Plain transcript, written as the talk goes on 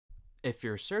If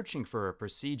you're searching for a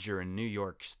procedure in New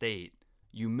York State,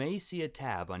 you may see a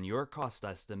tab on your cost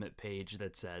estimate page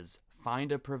that says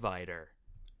Find a Provider.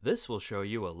 This will show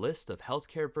you a list of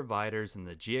healthcare providers in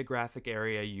the geographic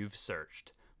area you've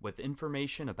searched, with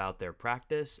information about their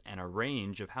practice and a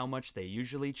range of how much they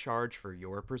usually charge for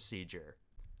your procedure.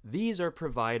 These are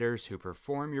providers who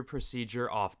perform your procedure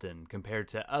often compared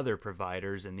to other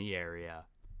providers in the area.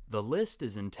 The list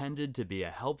is intended to be a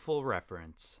helpful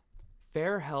reference.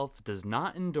 Fair Health does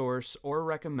not endorse or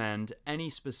recommend any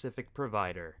specific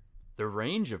provider. The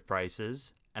range of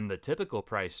prices and the typical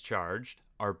price charged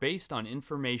are based on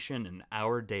information in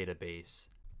our database.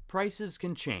 Prices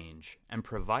can change, and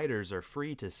providers are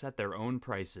free to set their own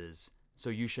prices, so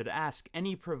you should ask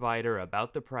any provider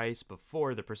about the price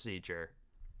before the procedure.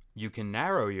 You can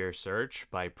narrow your search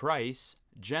by price,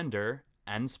 gender,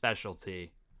 and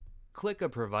specialty. Click a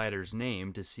provider's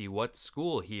name to see what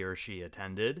school he or she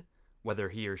attended, whether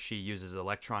he or she uses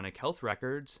electronic health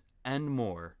records, and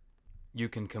more. You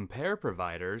can compare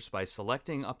providers by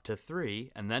selecting up to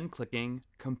 3 and then clicking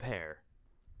Compare.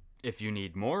 If you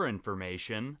need more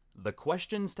information, the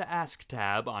Questions to Ask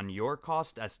tab on your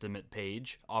cost estimate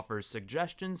page offers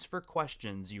suggestions for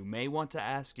questions you may want to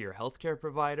ask your healthcare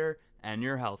provider and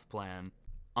your health plan.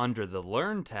 Under the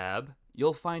Learn tab,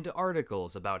 you'll find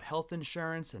articles about health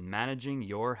insurance and managing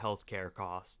your healthcare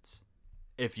costs.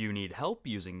 If you need help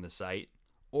using the site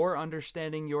or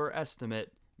understanding your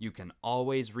estimate, you can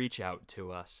always reach out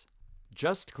to us.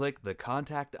 Just click the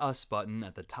Contact Us button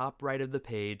at the top right of the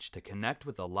page to connect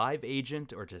with a live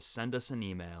agent or to send us an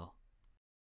email.